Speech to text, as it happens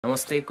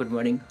नमस्ते good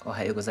morning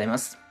Ohio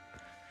गोजाइमास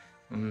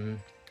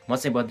म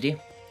चाहिँ बद्री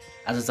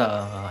आज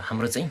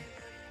हाम्रो चाहिँ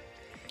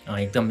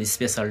एकदम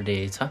स्पेशल डे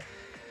छ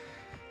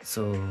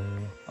सो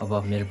अब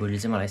मेरो बुढीले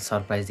चाहिँ मलाई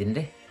सरप्राइज दिने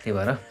त्यही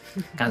भएर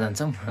कहाँ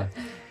जान्छौँ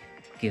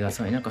के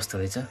गर्छौँ हैन कस्तो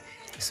रहेछ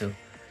यसो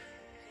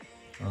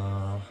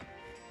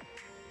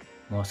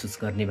महसुस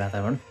गर्ने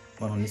वातावरण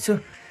बनाउने छु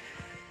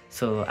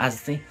सो आज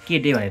चाहिँ के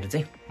डे भनेर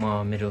चाहिँ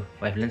म मेरो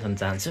वाइफलाई भन्न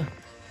चाहन्छु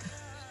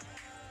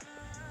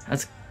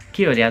आज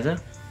के हो रे आज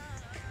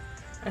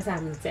आज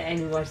हाम्रो चाहिँ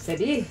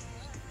एनिभर्सरी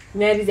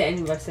म्यारिज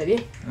एनिभर्सरी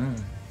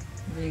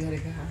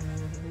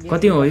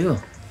कति हो यो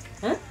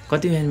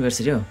कति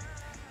एनिभर्सरी हो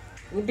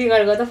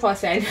बिगरको त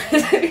फर्स्ट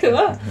एनिभर्सरी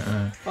हो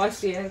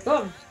फर्स्ट इयरको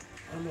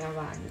अनि अब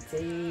हामी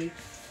चाहिँ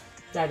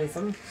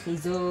जाँदैछौँ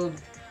हिजो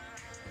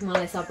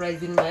मलाई सरप्राइज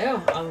दिनुभयो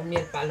अब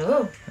मेरो पालो हो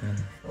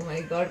ओ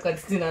माई गड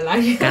कति दिन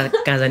लाग्यो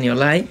कहाँ जाने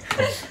होला है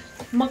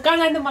म कहाँ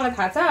जाने त मलाई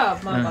थाहा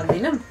छ म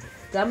भन्दिनँ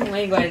जाऊँ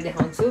वहीँ गएर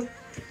देखाउँछु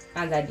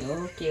कहाँ जाने हो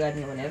के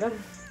गर्ने भनेर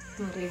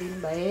रेडी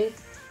भए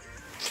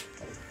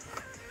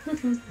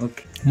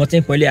ओके म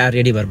चाहिँ पहिले आएर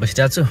रेडी भएर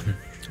बसिरहेको छु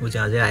ऊ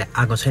चाहिँ अझै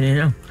आएको छैन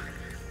होइन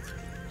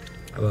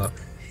अब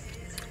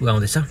ऊ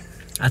आउँदैछ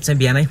आज चाहिँ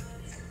बिहानै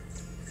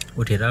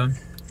उठेर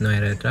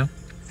नुहाएर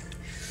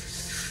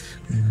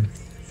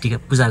टिका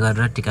पूजा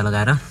गरेर टिका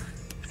लगाएर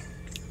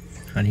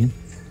अनि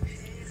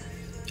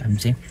हामी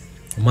चाहिँ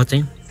म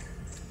चाहिँ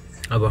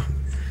अब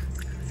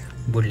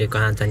बुढीले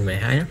कहाँ जाने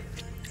भयो होइन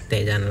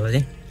त्यहीँ जानुलाई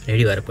चाहिँ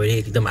रेडी भएर पहिले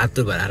एकदम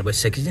आतुर भएर आएर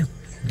बसिसकेको छु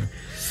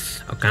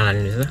अब कहाँ लाने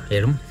रहेछ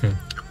हेरौँ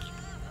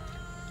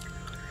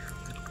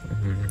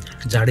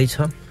जाडै छ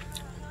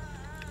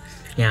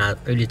यहाँ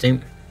अहिले चाहिँ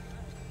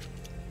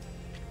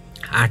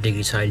 8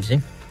 डिग्री छ अहिले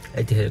चाहिँ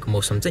यतिखेरको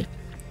मौसम चाहिँ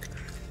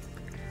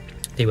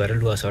त्यही भएर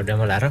लुगा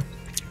सर्टमा लाएर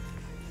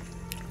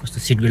कस्तो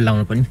सिट बेल्ट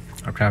लाउनु पनि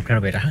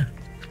अप्ठ्यारो भइरहेको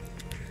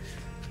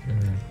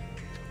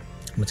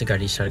म चाहिँ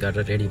गाडी स्टार्ट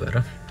गरेर रेडी भएर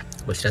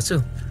बसिरहेको छु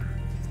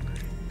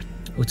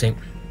ऊ चाहिँ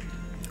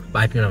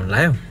पाइप लाउनु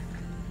लायो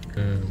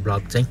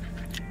ब्लग चाहिँ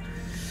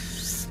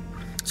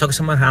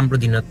सकेसम्म राम्रो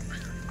दिन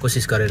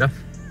कोसिस गरेर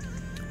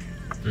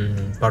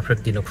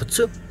पर्फेक्ट दिन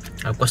खोज्छु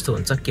अब कस्तो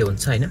हुन्छ के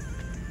हुन्छ होइन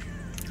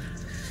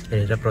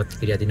हेरेर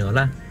प्रतिक्रिया दिनु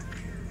होला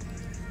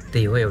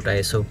त्यही हो एउटा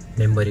यसो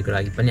मेमोरीको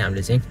लागि पनि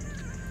हामीले चाहिँ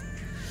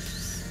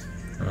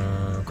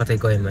कतै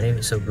गयौँ भने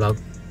यसो ब्लग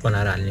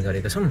बनाएर हाल्ने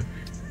गरेको छौँ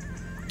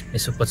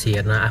यसो पछि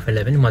हेर्न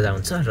आफैलाई पनि मजा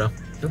हुन्छ र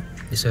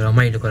यसो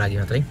रमाइलोको लागि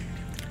मात्रै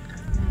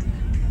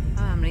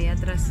हाम्रो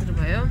यात्रा सुरु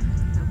भयो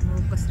अब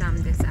कस्तो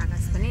राम्रो देख्छ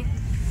आकाश पनि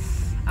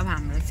अब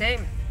हाम्रो चाहिँ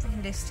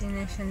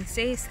डेस्टिनेसन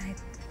चाहिँ सायद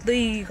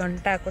 2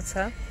 घन्टाको छ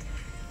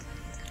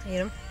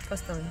हेरौँ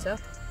कस्तो हुन्छ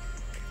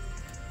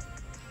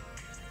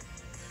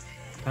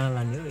कहाँ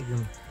लाने हो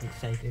एकदम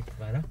एक्साइटेड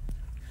भएर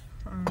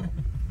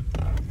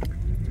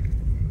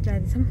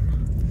जाँदैछौँ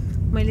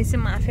मैले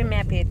चाहिँ म आफै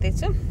म्याप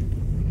हेर्दैछु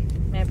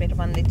म्याप हेरेर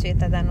भन्दैछु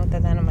यता जानु उता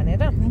जानु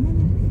भनेर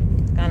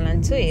कहाँ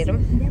लान्छु हेरौँ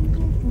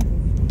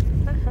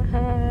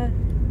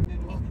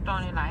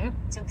टनेल आयो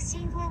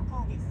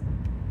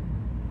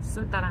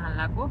सुन्तला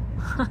खाल्लाको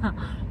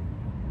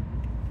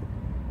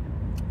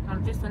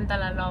चाहिँ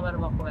सुन्तला लभर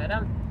भएको भएर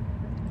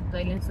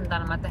जहिले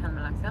सुन्तला मात्रै खानु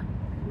लाग्छ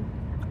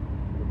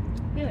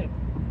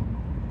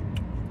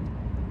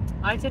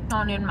अहिले चाहिँ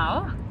टनेलमा हो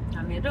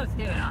हामीहरू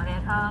त्यही भएर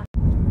अनेर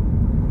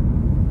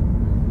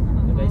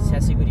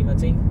स्यासिगुरीमा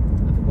चाहिँ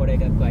आफू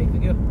पढाइरहेको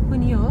आइपुग्यो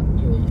कुन हो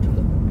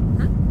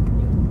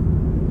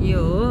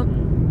यो हो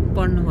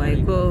पढ्नु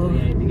भएको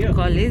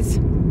कलेज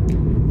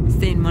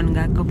सेन्ट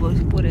मनगाको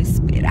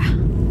पोरेस्पेरा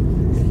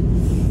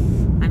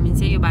हामी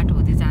चाहिँ यो बाटो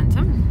हुँदै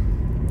जान्छौँ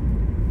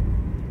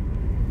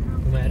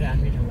घुमाएर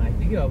आफ्नै ठाउँमा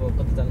आइपुग्यो अब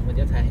कता जानु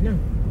खोजेको थाहा छैन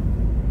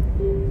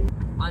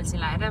अल्छी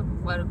लगाएर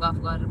बरु गफ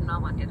गरौँ न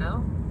भनेर हो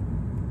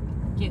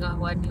के गफ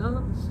गर्ने हो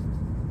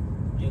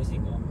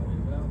म्युजिक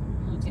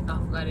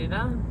गफ गरेर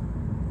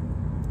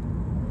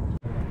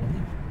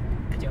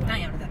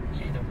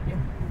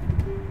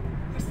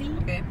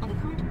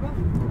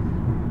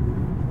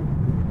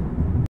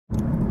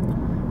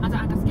आज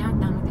आकाश क्या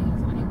दामी देखेको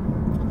छ भने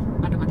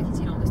बाटोमा त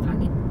खिचिरहँ जस्तो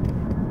लाग्ने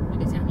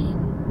अहिले चाहिँ हामी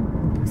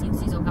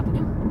सिजौका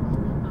पुग्यौँ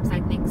अब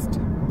सायद नेक्स्ट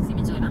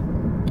सिमिज होला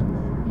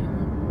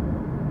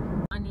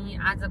अनि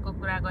आजको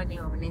कुरा गर्ने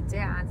हो भने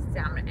चाहिँ आज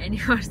चाहिँ हाम्रो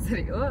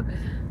एनिभर्सरी हो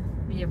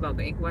बिहे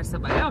भएको 1 वर्ष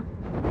भयो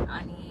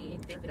अनि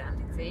त्यही भएर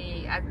हामीले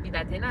चाहिँ आज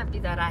बिदा थिएन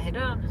बिदा राखेर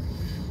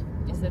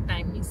यसो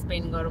टाइम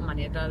स्पेन्ड गरौँ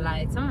भनेर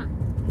लागेछौँ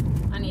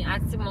अनि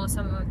आज चाहिँ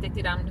मौसम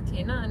त्यति राम्रो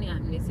थिएन अनि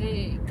हामीले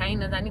चाहिँ कहीँ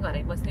नजाने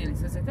घरै बस्ने भनेर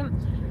सोचेको थियौँ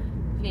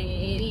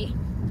फेरि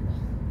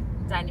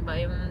जाने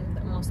भयो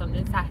मौसम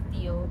चाहिँ साथ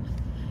दियो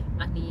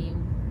अनि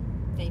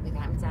त्यही भएर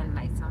हामी जानु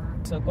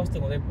लागेछौँ कस्तो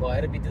हुँदै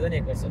भएर बित्यो नि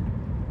 1 वर्ष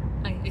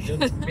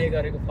बिहे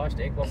गरेको फर्स्ट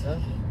 1 वर्ष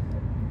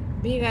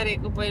बिहे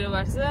गरेको पहिलो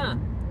वर्ष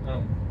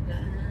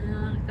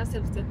कसरी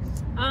बुझ्छ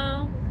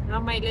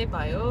रमाइलो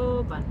भयो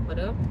भन्नु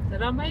पर्यो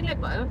रमाइलो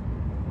भयो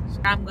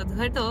कामको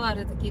दुःख त हो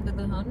अरू त के को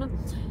दुःख हुनु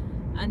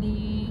अनि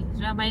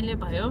रमाइलो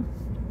भयो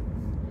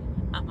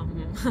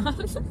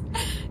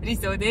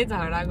रिसाउँदै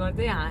झगडा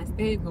गर्दै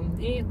हाँस्दै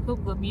घुम्दै खुब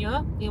घुमियो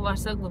यो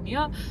वर्ष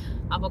घुमियो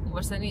अबको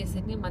वर्ष नि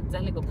यसरी नै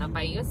मजाले घुम्न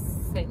पाइयोस्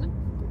हैन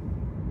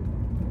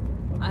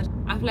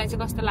आफूलाई चाहिँ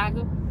कस्तो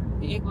लाग्यो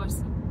 1 वर्ष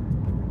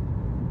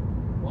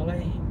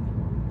मलाई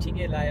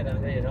ठिकै लागेर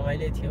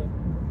रमाइलो थियो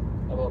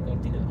अब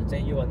दिनहरु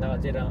चाहिँ यो भन्दा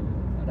अझै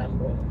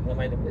राम्रो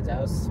रमाइलो भएर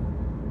जाओस्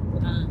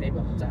त्यही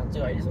भन्न चाहन्छु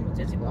अहिलेसम्म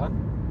चाहिँ भयो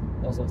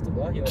कस्तो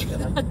भयो यो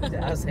भन्दा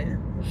जाओस् हैन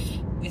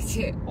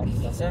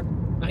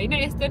हैन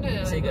यस्तो नै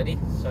त्यसै गरी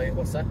सहयोग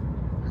गर्छ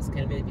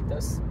आजकलमै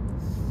बितोस्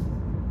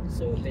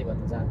सो त्यही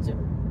भन्न चाहन्छु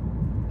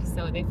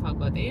सधैँ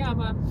फकाउँदै अब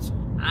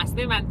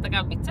हाँस्दै मान्छ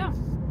काम बित्छ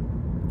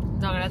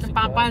झगडा त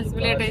 5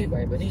 मिनेट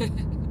भए पनि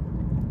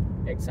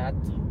एकसाथ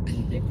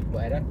एक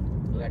भएर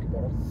अगाडि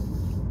बढौँ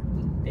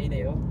त्यही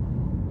नै हो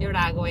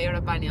एउटा आगो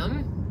एउटा पानी हम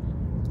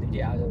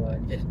दुईटै आगो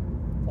भयो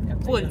भने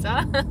पोल्छ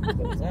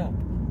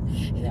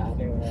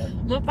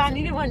म पानी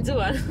नै भन्छु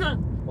भन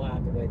म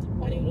आगो भयो तिमी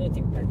पानी हुनु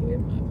तिमी पानी भयो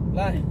ल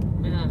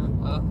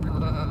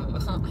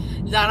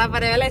झगडा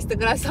परे बेला यस्तो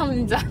कुरा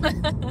सम्झिन्छ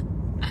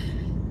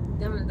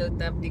त्यहाँबाट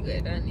उतापट्टि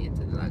गएर अनि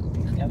यता लाग्यो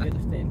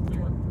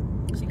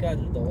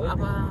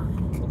अब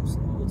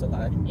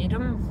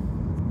हेरौँ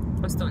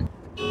कस्तो हुन्छ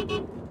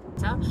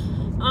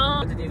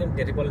एकदम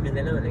धेरै बल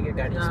मिल्दैन भनेको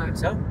गाडी स्पिड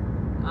छ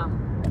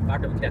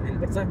बाटो ध्यान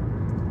दिनुपर्छ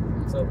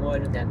सो म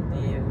अहिले ध्यान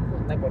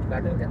दिनुभन्दा बढी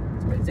बाटो ध्यान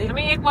दिनुपर्छ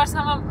हामी 1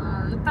 वर्षमा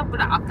त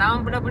पुरा हप्तामा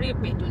बुढाबुढी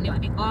भेट हुने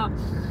भनेको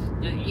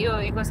यो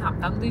 1 वर्ष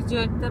हप्तामा 2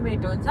 चोटि त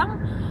भेट हुन्छ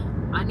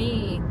अनि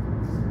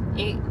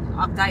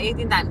हप्ता 1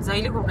 दिन त हामी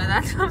जहिले घुम्न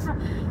जान्छौँ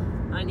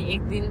अनि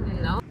 1 दिन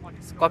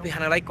कफी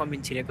खानलाई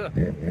कम्बिन छिरेको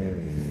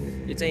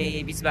यो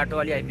चाहिँ बिच बाटो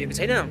अलि आइपुगेको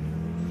छैन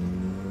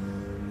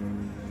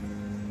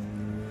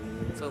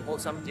सो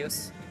मौसम थियोस्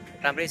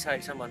राम्रै छ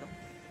अहिलेसम्म भनौँ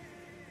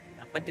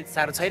पनि त्यति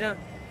साह्रो छैन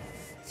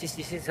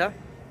सिसी छ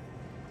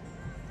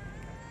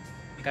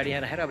गाडी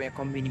यहाँ राखेर अब यहाँ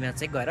कम्बिनीमा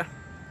चाहिँ गएर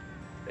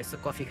यसो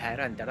कफी खाएर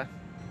अनि त्यहाँबाट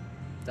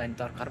जाने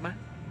तर्खरमा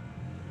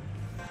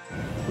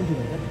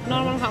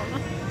नर्मल खाऊ न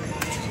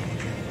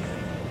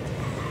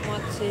म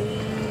चाहिँ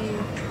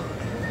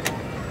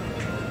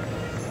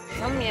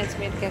यहाँ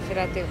स्मिथ क्याफे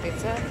राति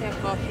हुँदैछ त्यहाँ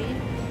कफी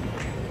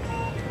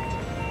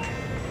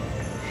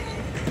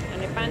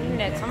अनि पानी पनि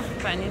ल्याएको छौँ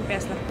पानी पनि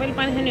प्यास लाग्छ पहिले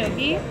पानी खाने हो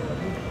कि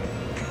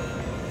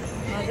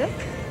हजुर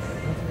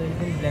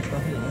ब्ल्याक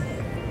कफी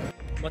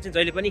म चाहिँ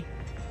जहिले पनि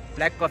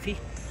ब्ल्याक कफी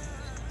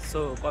सो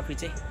कफी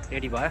चाहिँ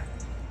रेडी भयो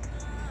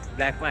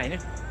ब्ल्याकमा होइन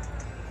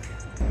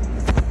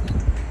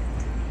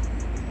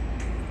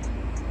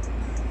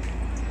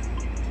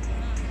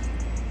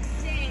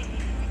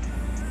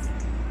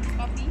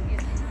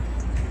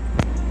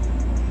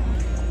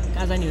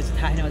कहाँ जाने हो चाहिँ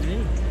थाहा छैन अझै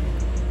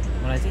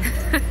मलाई चाहिँ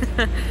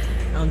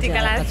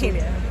टिका लगाएर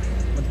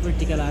म त पुरै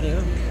टिका लगाएरै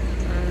हो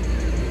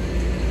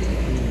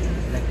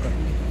ब्ल्याक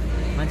कफी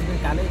मान्छे पनि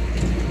कालै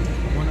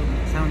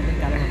साउन्ड पनि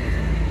कालै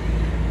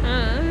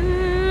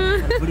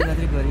बुढी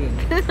मात्रै गरी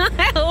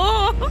हो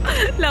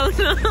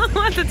लाउनु म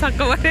त छक्क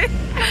परेँ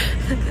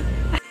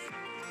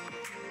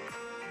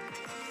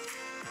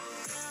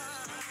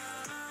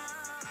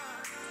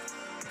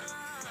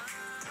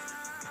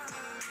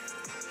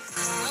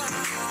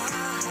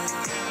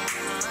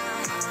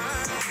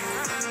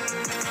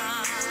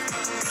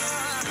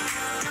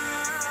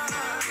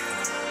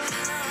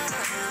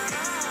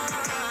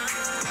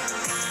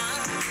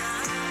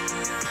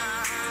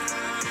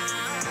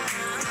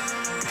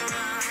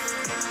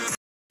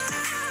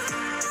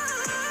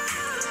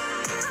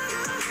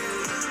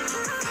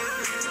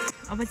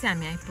अब चाहिँ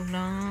हामी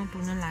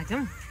पुग्न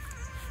लाग्यौँ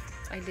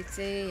अहिले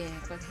चाहिँ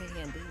कति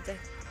यहाँदेखि चाहिँ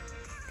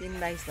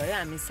 3:22 भयो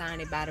हामी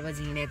 12:30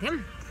 बजी हिँडेको थियौँ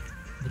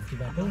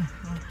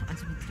अझ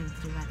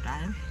भित्री बाटो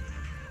आयौँ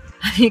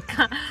हामी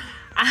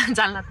कहाँ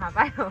जान्न थाहा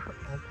पायो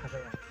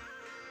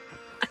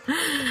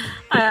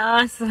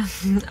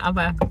अब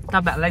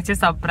तपाईँहरूलाई चाहिँ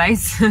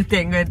सरप्राइज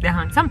त्यहाँ गएर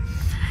देखाउँछौँ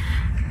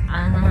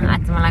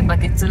आज मलाई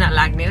कति चुना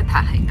लाग्ने हो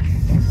थाहा छैन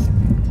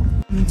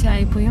हामी चाहिँ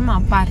आइपुग्यौँ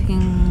अब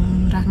पार्किङ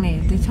राख्ने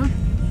हेर्दैछौँ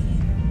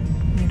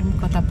मेरो पनि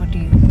कतापट्टि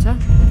हुन्छ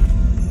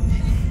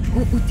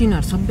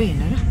तिनीहरू सबै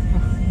हेरेर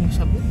यो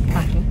सबै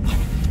पार्किङ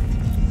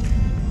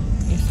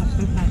यो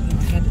सबै पार्किङ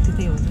क्या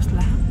त्यतै हो जस्तो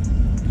लाग्यो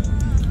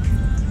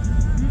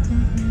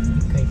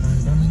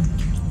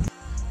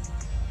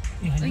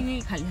यहीँ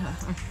खाली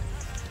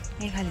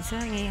यहीँ खाली छ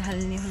यहीँ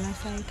हाल्ने होला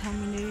सायद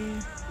हामीले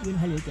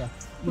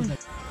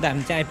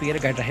हामी चाहिँ आइपुगेर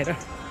गाडी राखेर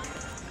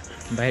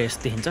बाहिर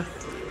यस्तो देखिन्छ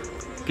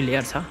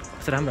क्लियर छ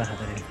कस्तो राम्रो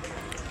राखेको छ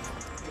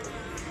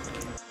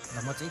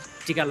म चाहिँ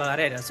टिका लगाएर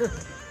हेरेको छु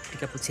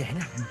टिका पुच्छे होइन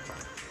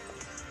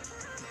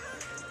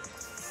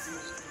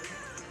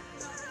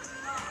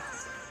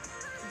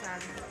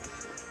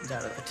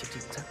जाडो त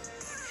ठिक छ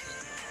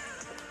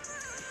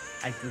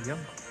आइपुग्यौँ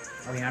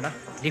अब यहाँबाट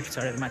लिफ्ट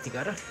चढेर माथि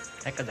गएर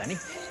ठ्याक्क जाने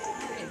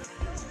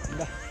ल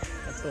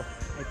यस्तो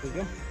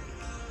आइपुग्यौँ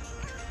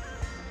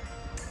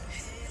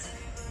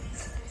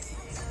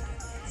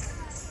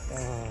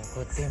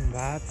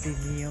कोतेम्बा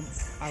प्रिमियम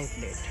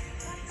आउटलेट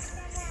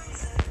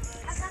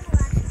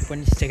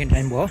पनि सेकेन्ड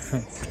टाइम भयो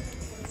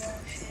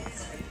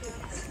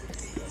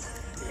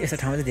यस्तो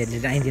ठाउँमा चाहिँ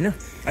धेरै आइदिनँ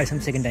अहिलेसम्म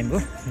सेकेन्ड टाइम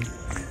भयो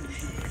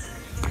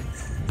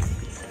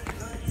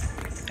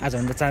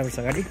आजभन्दा 4 वर्ष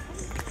अगाडि।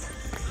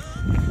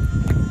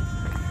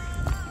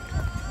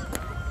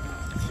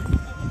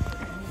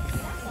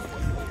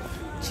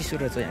 चिसो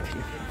रहेछ यहाँ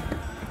फेरि।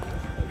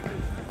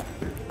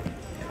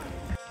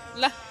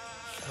 ल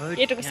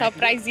केटोको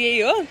सरप्राइज यही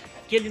हो।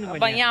 के लिनु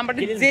अब यहाँबाट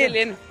जे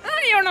लिनु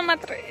एउटा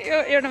मात्र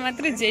एउटा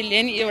मात्रै जे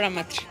लियो नि एउटा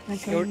मात्र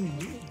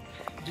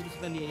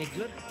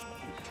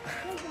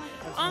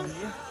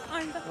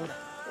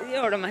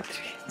एउटा मात्र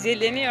जे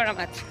लियो नि एउटा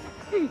मात्र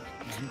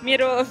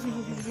मेरो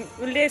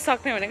उसले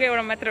सक्ने भनेको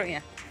एउटा मात्र हो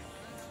यहाँ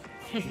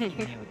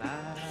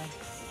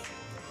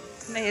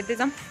ल हेर्दै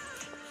जाउँ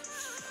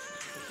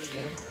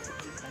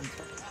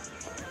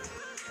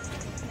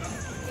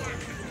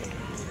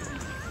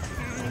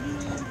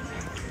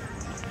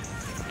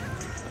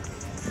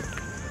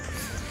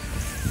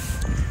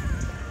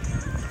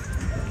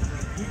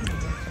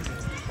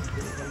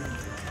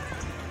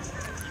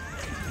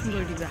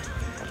बढी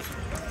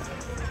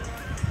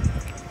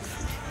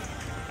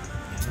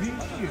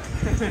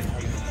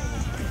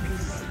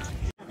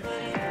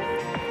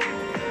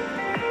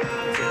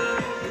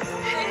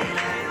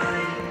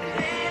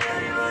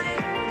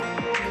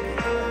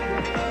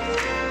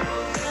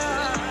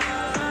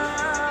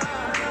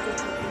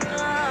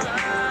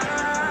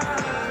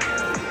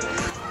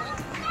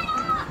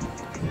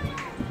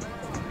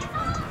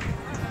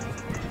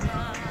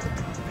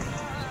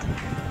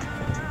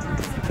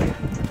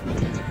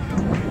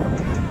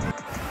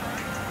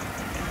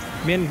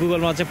मेन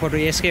गुगलमा चाहिँ फोटो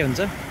यसकै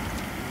हुन्छ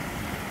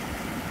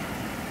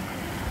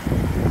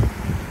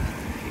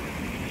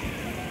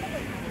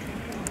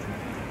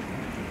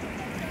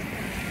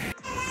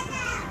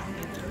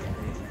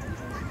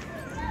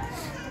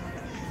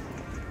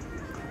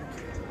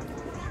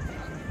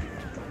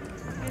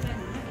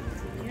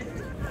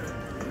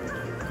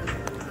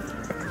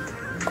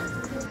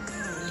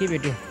के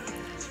भेट्यो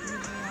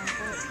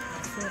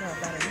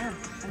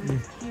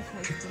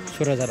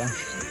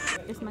 16,000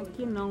 यसमा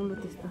के नौलो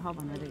त्यस्तो छ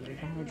भनेर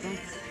हेर्दा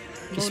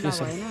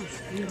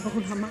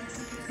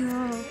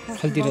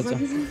खल्तिर छ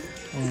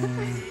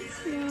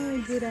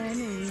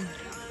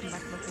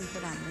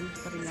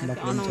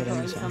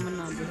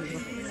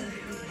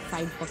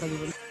साइड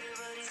पक्रियो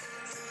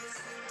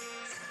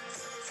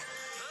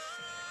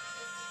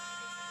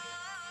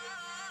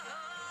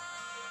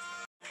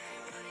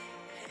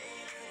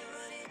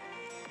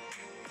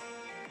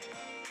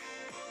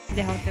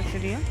देखाउँछ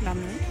यसरी हो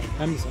राम्रो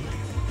राम्रो छ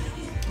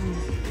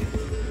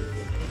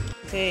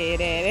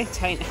हेरे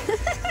छैन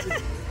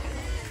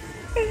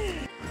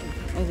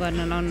ऊ गर्न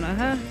लाउनु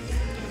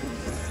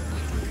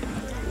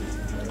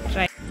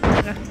ट्राई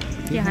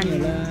के खाने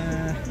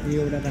यो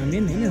एउटा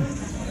रामेन होइन यो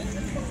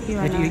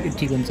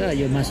ठिक हुन्छ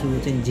यो मासु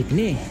चाहिँ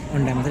झिक्ने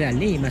अन्डा मात्रै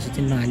हाल्ने मासु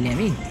चाहिँ नहाल्ने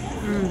हामी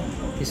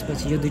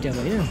त्यसपछि यो दुईवटा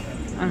भयो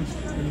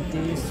अनि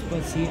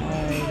त्यसपछि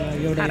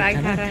आएर एउटा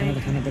खाना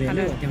खानु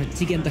परिहाल्यो त्यहाँबाट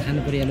चिकन त खानु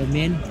परिहाल्यो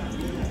मेन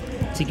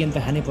चिकन त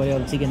खानै पर्यो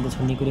अब चिकन त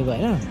छोड्ने कुरो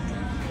भएन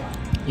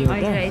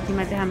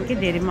यतिमा चाहिँ हामी के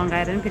धेरै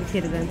मगाएर पनि फेरि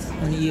फेरि जान्छ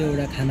अनि यो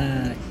एउटा खाना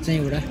चाहिँ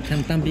एउटा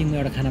खाना ताम्पिङमा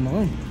एउटा खाना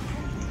मगाउँ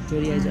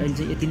तोरी अहिले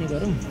चाहिँ यति नै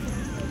गरौँ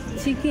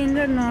चिकन र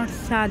नट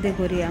सादे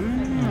कोरिया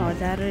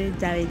 1000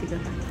 जाडैदिएको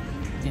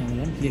त्यहाँ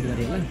होला नि प्लेट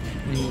गरेर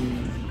अनि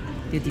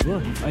त्यति भयो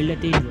अहिले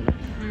त्यही भयो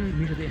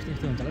मिठो त यस्तो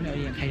यस्तो हुन्छ होला नि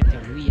अहिले यहाँ खाइरहेको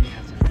थियो यिनीहरूले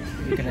खान्छ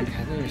केटाले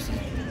खाएको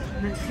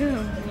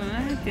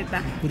त्यता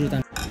कुरो त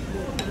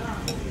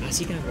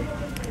हाँसी कहाँ गयो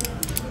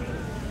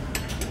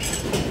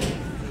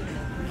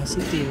हाँसी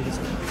त्यही हो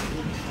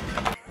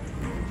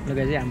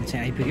लगा चाहिँ हाम्रो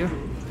चाहिँ आइपुग्यो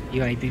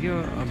यो आइपुग्यो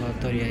अब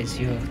तोरी आएपछि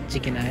यो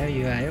चिकन आयो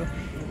यो आयो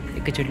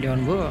एकैचोटि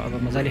ल्याउनु भयो अब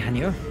मजाले खाने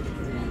हो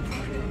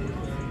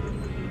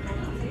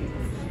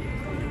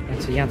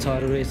अच्छा यहाँ छ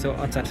अरू यसो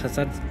अचार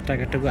सचार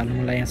टाकाटुकु हाल्नु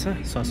मलाई यहाँ छ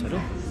ससहरू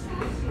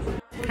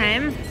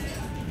खायौँ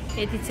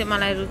यति चाहिँ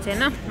मलाई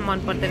रुचेन मन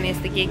पर्दैन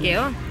यस्तो के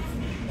हो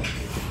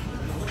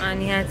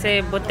अनि यहाँ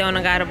चाहिँ बोत्याउन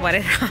गाह्रो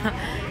परेर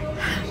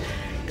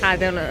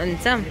खाँदैन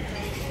हुन्छ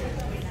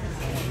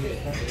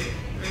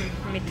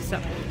मिठो छ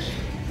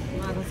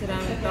उहाँको चाहिँ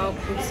राम्रो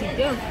टक्क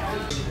सिक्यो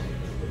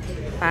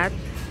भात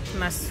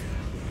मासु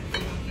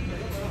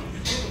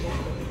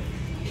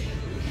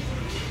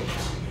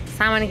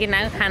सामान किन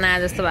आएको खाना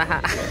जस्तो भएको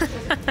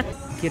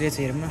के रहेछ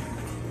हेरौँ न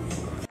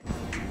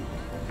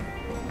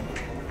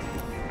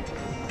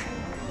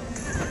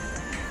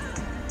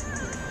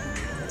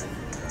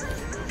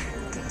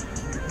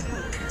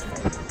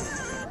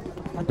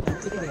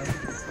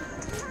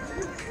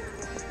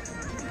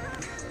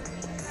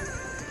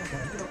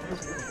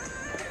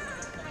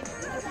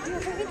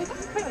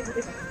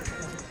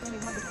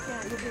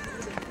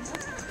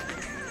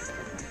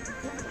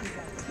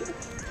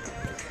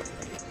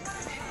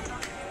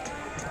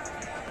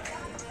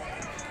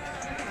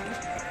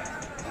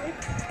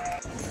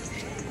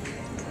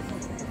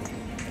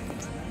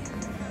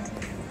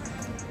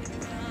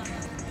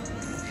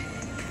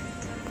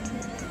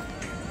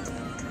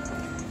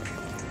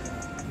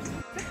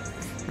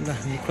ल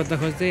हामी खोज्दा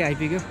खोज्दै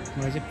आइपुग्यो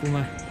मलाई चाहिँ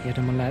पुमा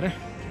हेर्न मन लागेर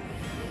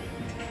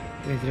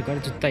त्यहाँतिर गएर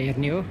जुत्ता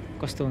हेर्ने हो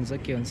कस्तो हुन्छ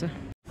के हुन्छ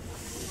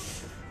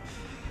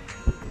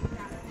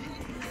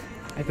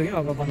आइपुग्यो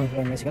अब बनाउनु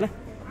पर्ने रहेछ होला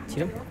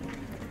छिरौँ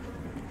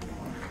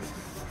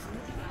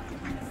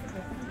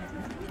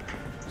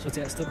सोचे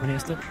जस्तो भने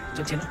जस्तो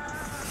जो थिएन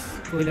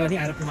पहिला पनि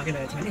आएर पुमाकै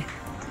लगेको थियो भने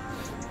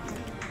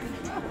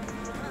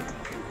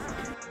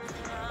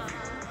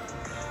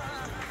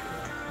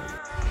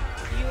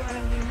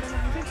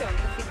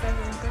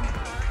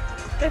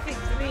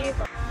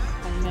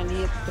फाइनली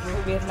यत्रो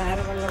बेर लाएर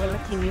बल्ल बल्ल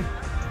किन्यो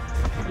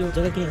यो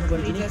जग्गा किनेको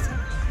बढी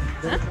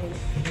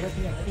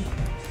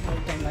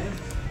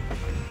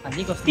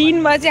 3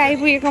 बजे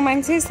आइपुगेको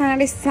मान्छे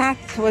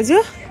 7:30 बज्यो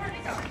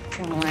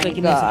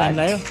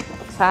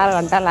 4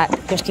 घन्टा लाग्यो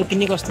कस्तो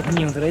किन्ने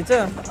हुँदो रहेछ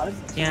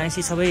यहाँ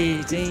आएपछि सबै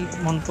चाहिँ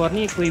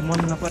मनपर्ने कोही मन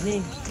नपर्ने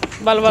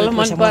बल्ल बल्ल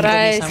मन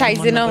पराए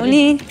साइज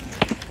नहुने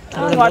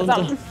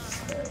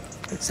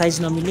साइज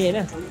नमिल्ने होइन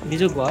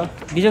बिजोक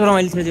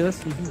रमाइलो थियो त्यो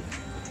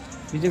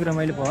बिजोक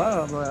रमाइलो भयो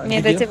अब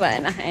मेरो चाहिँ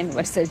भएन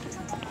एनिभर्सरी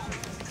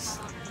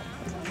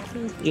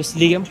यो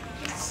लिगम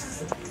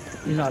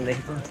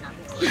नलेखेको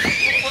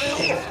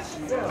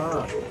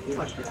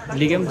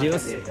लिगम जे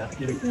होस्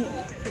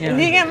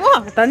लिगम हो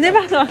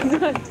धन्यवाद ल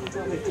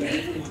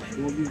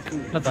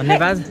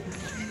धन्यवाद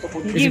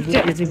यो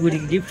चाहिँ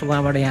बुढीको गिफ्ट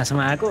उहाँबाट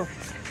यहाँसम्म आएको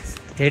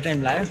धेरै टाइम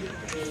लाग्यो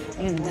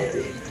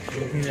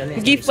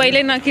गिफ्ट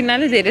पहिल्यै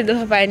नकिन्नाले धेरै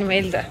दुःख पाएँ नि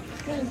मैले त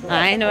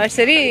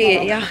एनिभर्सरी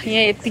यहाँ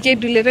यत्तिकै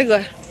डुलेरै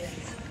गयो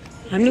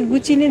हामीले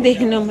गुची नै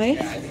देखेनौँ है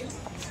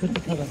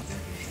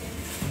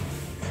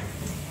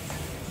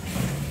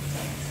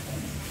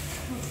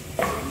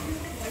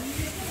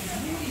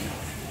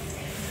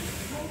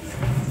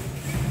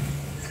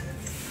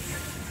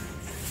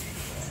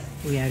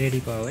यहाँ रेडी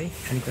भयो है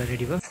खानेकुरा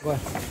रेडी भयो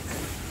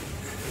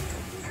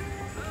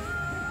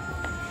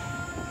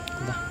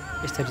ल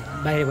यसरी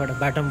बाहिरबाट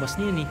बाटोमा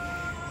बस्ने अनि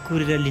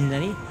कुरेर लिन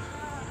जाने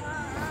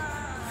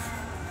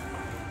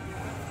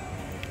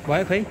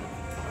भयो खै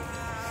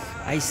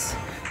आइस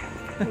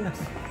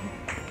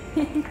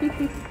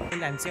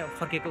हामी चाहिँ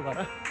फर्केको घर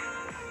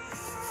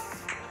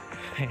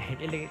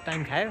यसले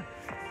टाइम खायो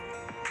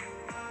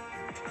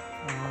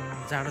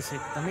जाडो छ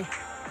एकदमै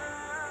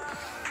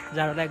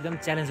जाडोलाई एकदम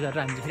च्यालेन्ज गरेर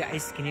हामी फेरि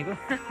आइस किनेको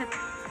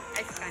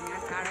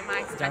जाडोमा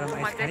आइस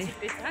खाने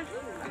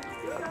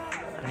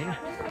होइन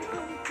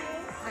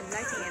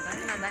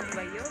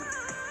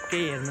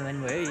केही हेर्न जानु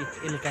भयो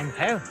यसले टाइम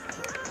खायो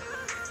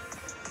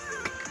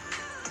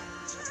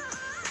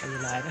अहिले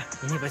लगाएर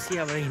हिँडेपछि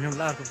अब हिँडौँ ल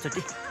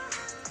अर्कोचोटि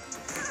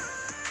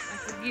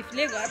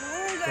गिफ्टले गर्नु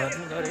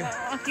गऱ्यो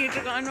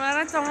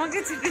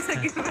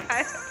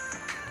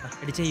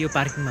गाडी चाहिँ यो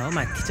पार्किङमा हो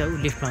माथि छ ऊ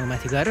लेफ्टमा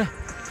माथि गएर ऊ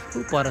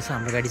पर छ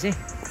हाम्रो गाडी चाहिँ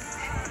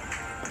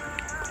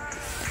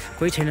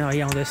कोही छैन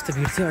अहिले आउँदा यस्तो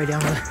भिड थियो अहिले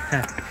आउँदा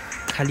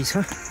खाली छ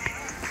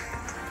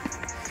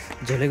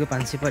झोलेको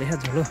 500 परेछ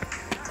झोलो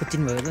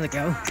कुचिन भएको त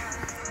क्या हो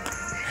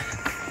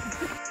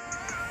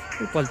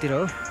ऊ पल्तिर हो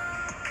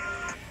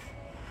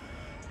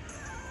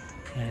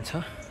यहाँ छ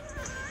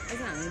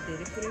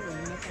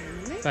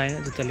पाएन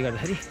जुत्ताले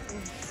गर्दाखेरि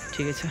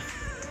ठिकै छ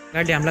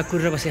गाडी हामीलाई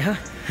कुरेर बसेछ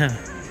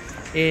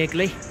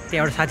एक्लै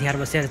त्यहाँबाट साथी आएर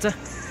बसेर छ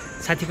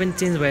साथी पनि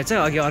चेन्ज भएछ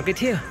अघि अर्कै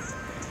थियो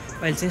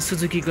अहिले चाहिँ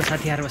सुजुकीको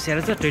साथी आएर बसेर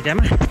छ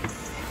टोयोटामा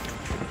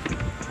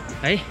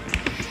है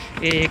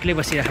एक्लै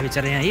बसिरहेको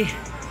बिचरा यहाँ है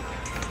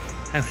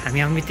हामी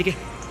आउने बित्तिकै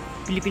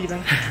पिली पार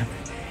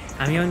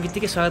हामी आउने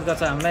बित्तिकै स्वागत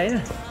गर्छ हामीलाई होइन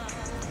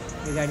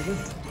यो गाडी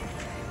चाहिँ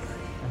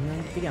हामी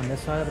आउने बित्तिकै हामीलाई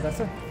स्वागत गर्छ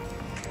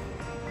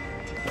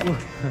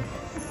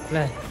ल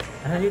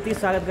हामी यतिकै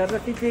स्वागत गरेर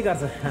त्यति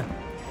गर्छ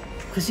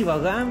खुसी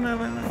भएको आमा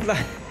ल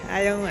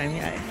आयौँ हामी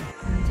आयौँ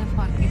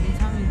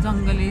फर्किँदैछौँ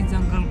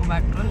जङ्गलको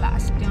बाटो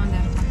लास्ट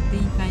अँध्यारो कतै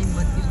काहीँ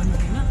बत्ती पनि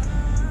छैन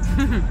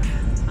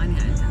अनि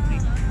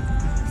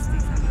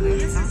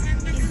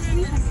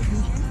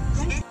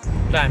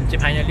ल हामी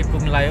चाहिँ फाइनली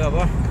पुग्नु लाग्यो अब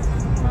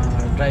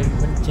ड्राइभिङ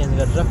पनि चेन्ज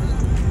गरेर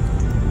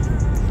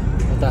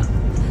उता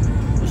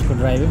उसको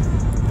ड्राइभिङ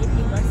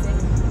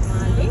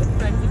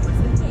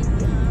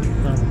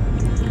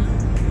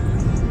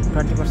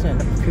 20% होइन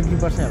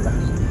 50% होला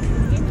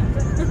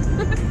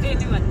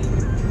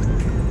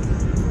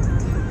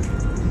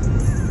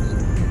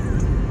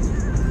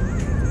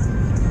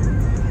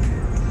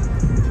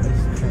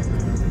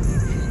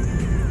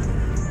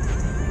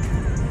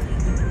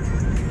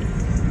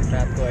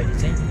रातको अहिले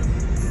चाहिँ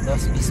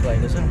 10:20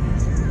 भएको छ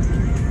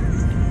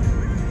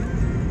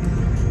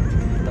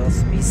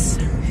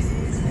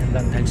 10:20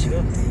 लान थालिसक्यो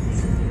म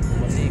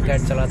चाहिँ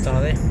गाडी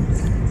चलाउँदै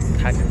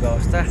थाकेको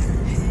अवस्था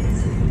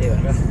त्यही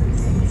भएर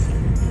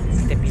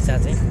त्यो पिछा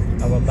चाहिँ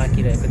अब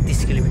बाँकी रहेको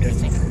 30 किलोमिटर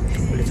चाहिँ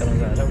उसले चलाउँछ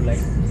भनेर उसलाई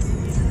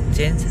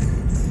चेन्ज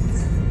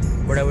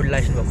बुढाबुढी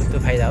लाइसेन्स भएको त्यो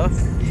फाइदा हो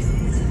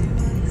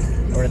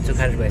एउटा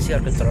चुखारेर भएपछि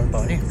अर्को चलाउनु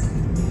पाउने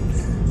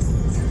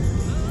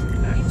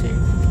हामी चाहिँ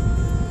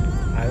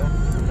आयो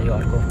यो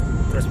अर्को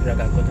क्रसपुरा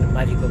गएको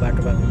मारीको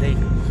बाटोमा हुँदै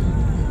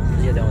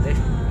जियाउँदै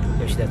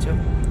यो सिधा छु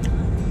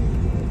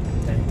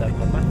हामी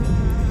तर्फमा